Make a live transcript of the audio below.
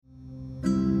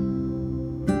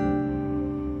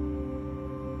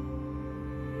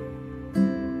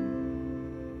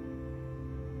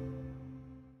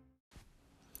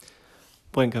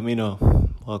Buen Camino.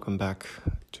 Welcome back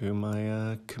to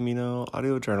my Camino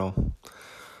audio journal.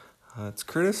 It's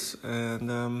Curtis,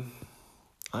 and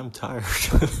I'm tired.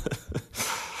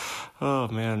 Oh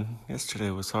man,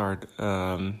 yesterday was hard.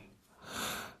 It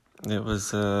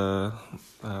was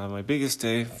my biggest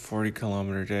day,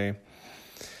 40-kilometer day.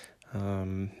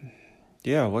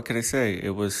 What could I say?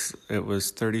 It was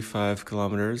 35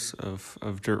 kilometers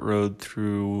of dirt road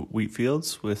through wheat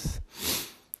fields with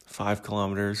 5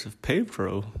 kilometers of paved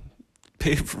road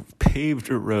through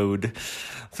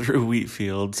wheat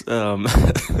fields. It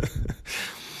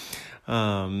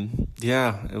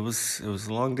was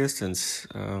a long distance,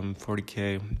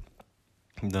 40K.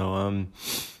 Though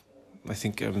I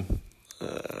think I'm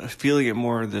feeling it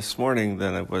more this morning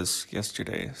than I was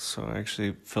yesterday. So I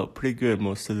actually felt pretty good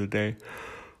most of the day.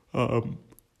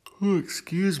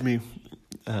 Excuse me.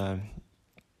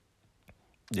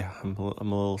 I'm a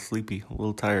little sleepy, a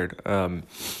little tired.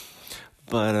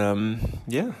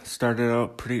 Started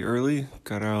out pretty early.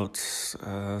 Got out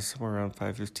somewhere around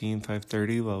 5:15,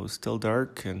 5:30 while it was still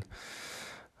dark, and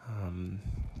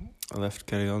I left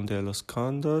Carrion de los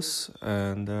Condos,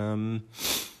 and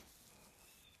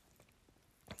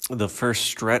the first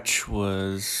stretch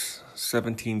was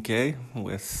 17K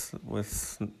with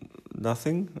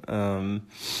nothing.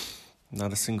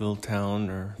 Not a single town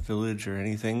or village or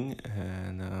anything,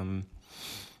 and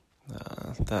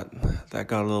that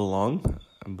got a little long.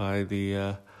 By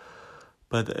the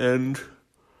end,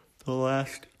 the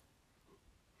last.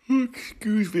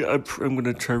 Excuse me, I'm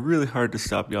gonna try really hard to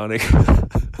stop yawning.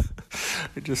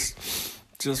 I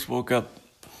just woke up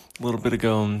a little bit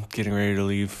ago and getting ready to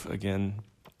leave again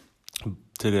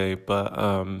today, but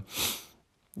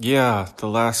the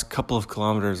last couple of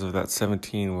kilometers of that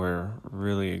 17 were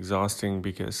really exhausting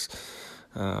because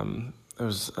there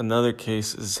was another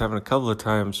case. This happened a couple of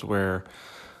times where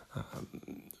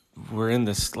we're in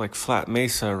this like flat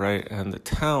mesa, right? And the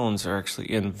towns are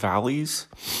actually in valleys,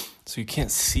 so you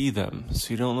can't see them,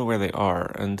 so you don't know where they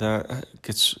are, and that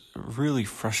gets really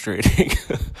frustrating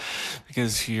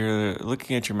because you're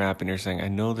looking at your map and you're saying, I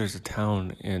know there's a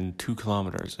town in 2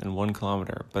 kilometers, in 1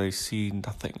 kilometer, but I see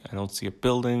nothing. I don't see a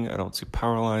building. I don't see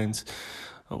power lines.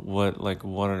 What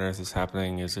on earth is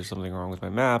happening? Is there something wrong with my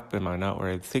map? Am I not where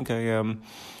I think I am?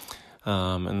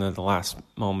 And then the last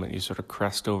moment you sort of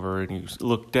crest over and you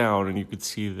look down and you could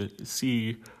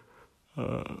see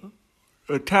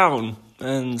a town.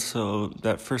 And so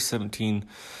that first 17,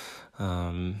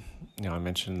 I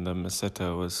mentioned the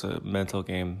Meseta was a mental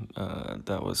game.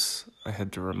 I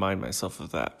had to remind myself of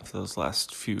that for those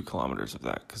last few kilometers of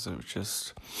that, because it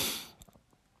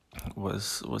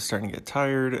was starting to get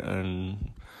tired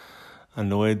and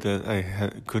annoyed that I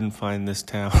couldn't find this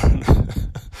town.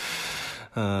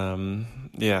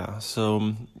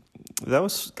 So that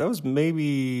was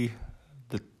maybe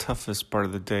the toughest part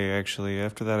of the day, actually.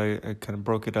 After that, I kind of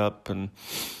broke it up and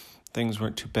things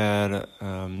weren't too bad.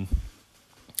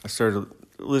 I started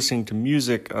listening to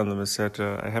music on the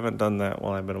Meseta. I haven't done that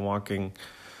while I've been walking,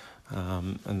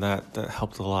 and that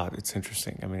helped a lot. It's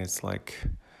interesting. I mean, it's like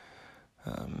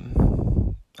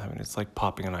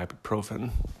popping an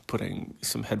ibuprofen, putting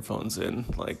some headphones in.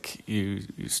 Like you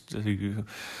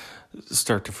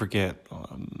start to forget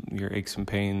your aches and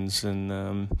pains,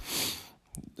 and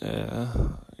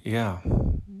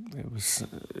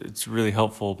it's really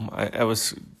helpful. I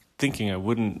was thinking I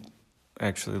wouldn't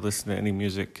actually listen to any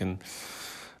music and,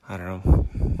 I don't know,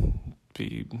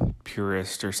 be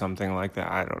purist or something like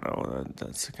that. I don't know.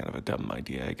 That's kind of a dumb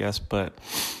idea, I guess. But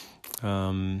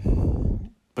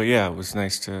it was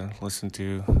nice to listen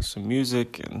to some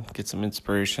music and get some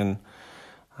inspiration.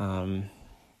 And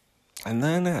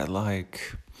then at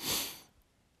like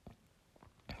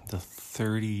the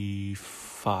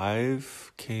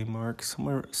 35K mark,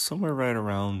 somewhere right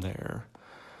around there,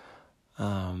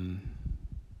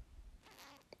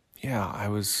 I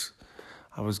was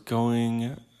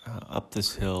going up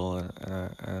this hill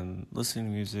and listening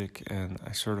to music, and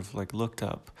I sort of like looked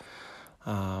up,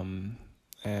 and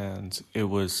it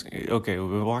was okay.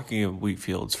 We've been walking in wheat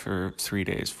fields for 4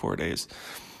 days.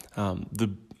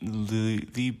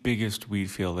 The biggest wheat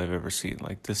field I've ever seen.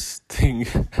 Like this thing,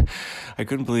 I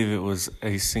couldn't believe it was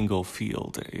a single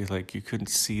field. Like you couldn't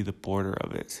see the border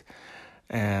of it.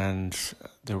 And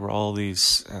there were all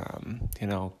these,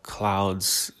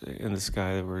 clouds in the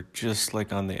sky that were just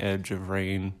like on the edge of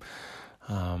rain.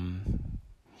 And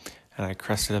I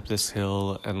crested up this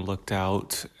hill and looked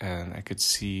out, and I could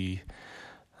see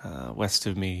west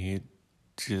of me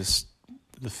just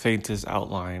the faintest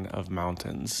outline of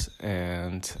mountains,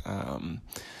 and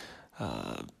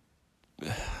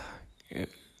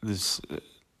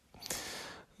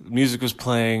music was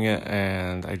playing,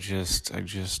 and I just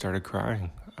started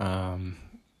crying.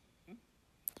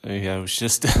 Yeah, I was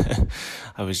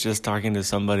just talking to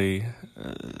somebody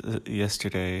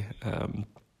yesterday.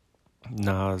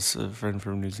 Nas, a friend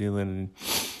from New Zealand, and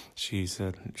she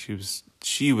said she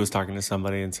was talking to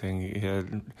somebody and saying, yeah,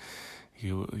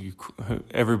 you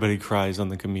everybody cries on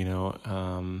the Camino.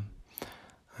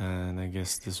 And I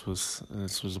guess this was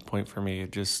a point for me.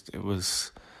 It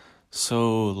was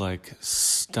so like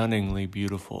stunningly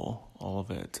beautiful, all of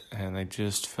it, and I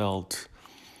just felt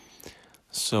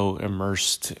so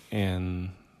immersed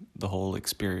in the whole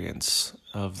experience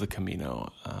of the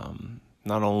Camino.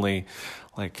 Not only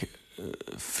like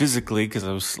physically, because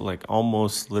I was like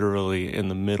almost literally in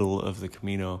the middle of the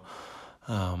Camino,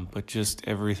 but just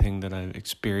everything that I've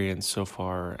experienced so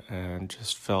far, and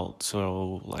just felt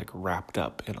so like wrapped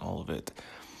up in all of it.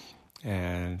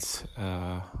 And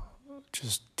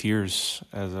just tears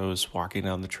as I was walking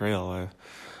down the trail.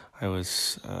 I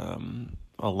was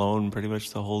alone pretty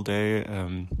much the whole day.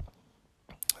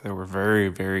 There were very,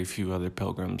 very few other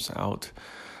pilgrims out,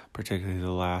 particularly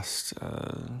the last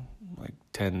like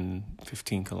 10,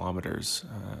 15 kilometers.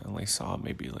 I only saw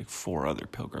maybe like 4 other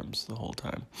pilgrims the whole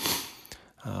time.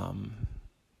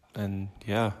 And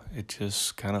yeah, it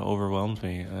just kind of overwhelmed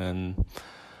me, and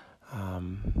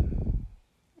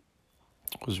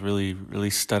it was really, really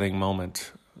stunning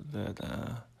moment that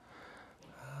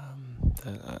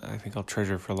I think I'll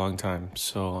treasure for a long time.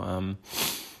 So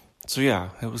yeah,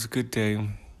 it was a good day.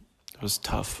 It was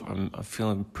tough. I'm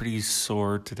feeling pretty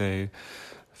sore today.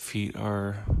 Feet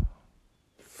are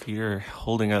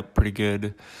holding up pretty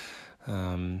good.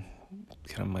 Kind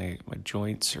of my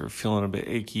joints are feeling a bit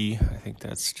achy. I think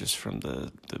that's just from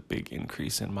the big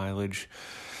increase in mileage.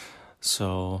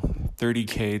 So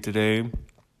 30K today,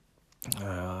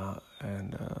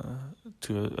 and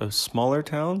to a smaller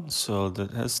town, so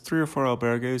that has 3 or 4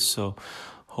 albergues. So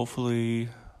hopefully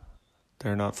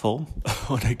they're not full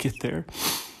when I get there.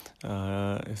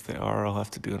 If they are, I'll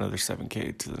have to do another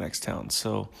 7K to the next town.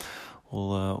 So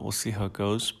we'll see how it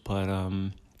goes. But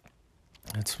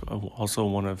it's also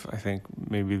one of, I think,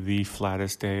 maybe the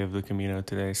flattest day of the Camino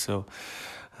today. So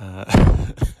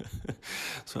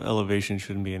so elevation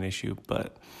shouldn't be an issue.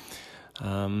 But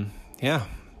yeah,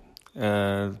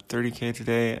 30K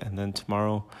today, and then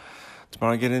tomorrow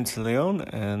I get into Leon,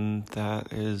 and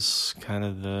that is kind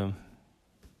of the,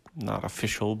 not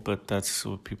official, but that's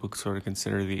what people sort of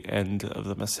consider the end of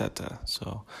the Meseta.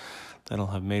 So that'll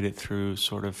have made it through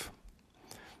sort of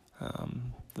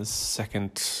the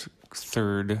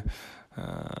third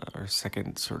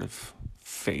second sort of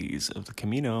phase of the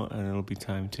Camino, and it'll be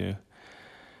time to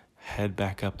head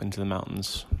back up into the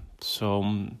mountains. So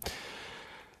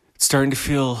it's starting to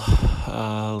feel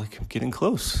like I'm getting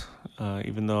close,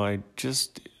 even though I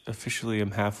just officially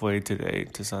am halfway today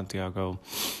to Santiago.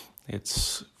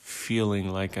 It's feeling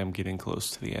like I'm getting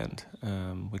close to the end,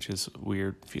 which is a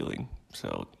weird feeling.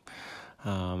 So,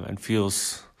 and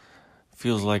feels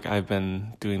like I've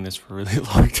been doing this for a really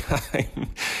long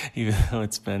time, even though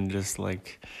it's been just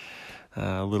like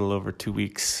a little over 2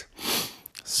 weeks.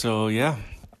 So yeah,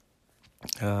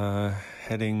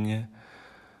 heading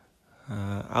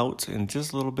out in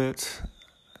just a little bit.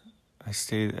 I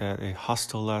stayed at a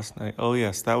hostel last night. Oh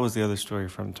yes, that was the other story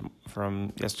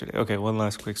from yesterday. Okay, one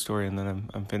last quick story, and then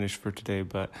I'm finished for today.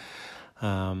 But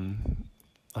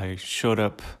I showed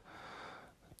up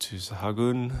to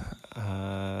Sahagun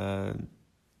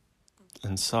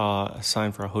and saw a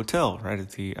sign for a hotel right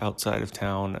at the outside of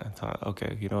town. I thought,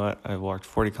 okay, you know what? I walked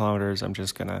 40 kilometers. I'm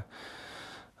just gonna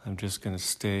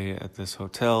stay at this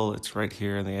hotel. It's right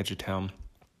here in the edge of town.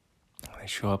 I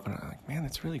show up and I'm like, man,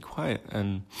 it's really quiet.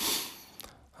 And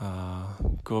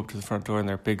go up to the front door, and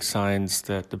there are big signs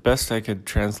that the best I could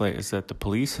translate is that the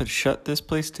police had shut this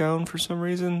place down for some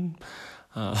reason.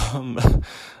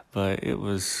 But it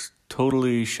was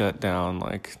totally shut down,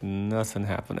 like nothing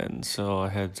happening. So I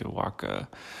had to walk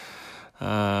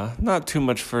not too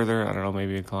much further, I don't know,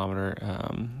 maybe a kilometer.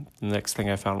 The next thing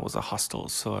I found was a hostel.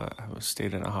 So I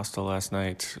stayed in a hostel last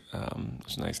night. It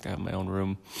was nice to have my own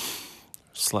room.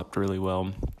 Slept really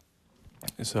well.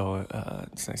 So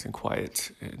it's nice and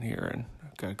quiet in here, and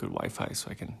I've got good Wi-Fi so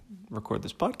I can record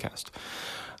this podcast.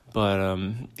 But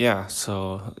yeah,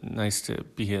 so nice to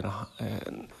be in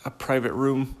a private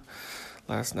room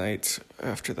last night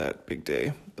after that big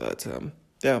day. But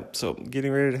yeah, so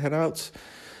getting ready to head out,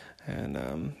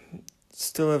 and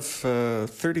still have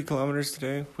 30 kilometers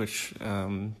today, which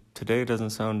today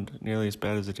doesn't sound nearly as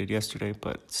bad as it did yesterday,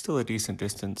 but still a decent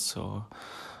distance. So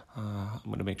I'm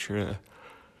going to make sure to,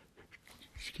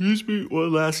 excuse me,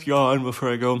 one last yawn before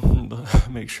I go.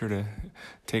 Make sure to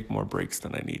take more breaks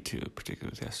than I need to,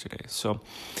 particularly with yesterday. So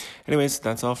anyways,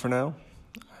 that's all for now,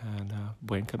 and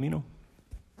buen camino.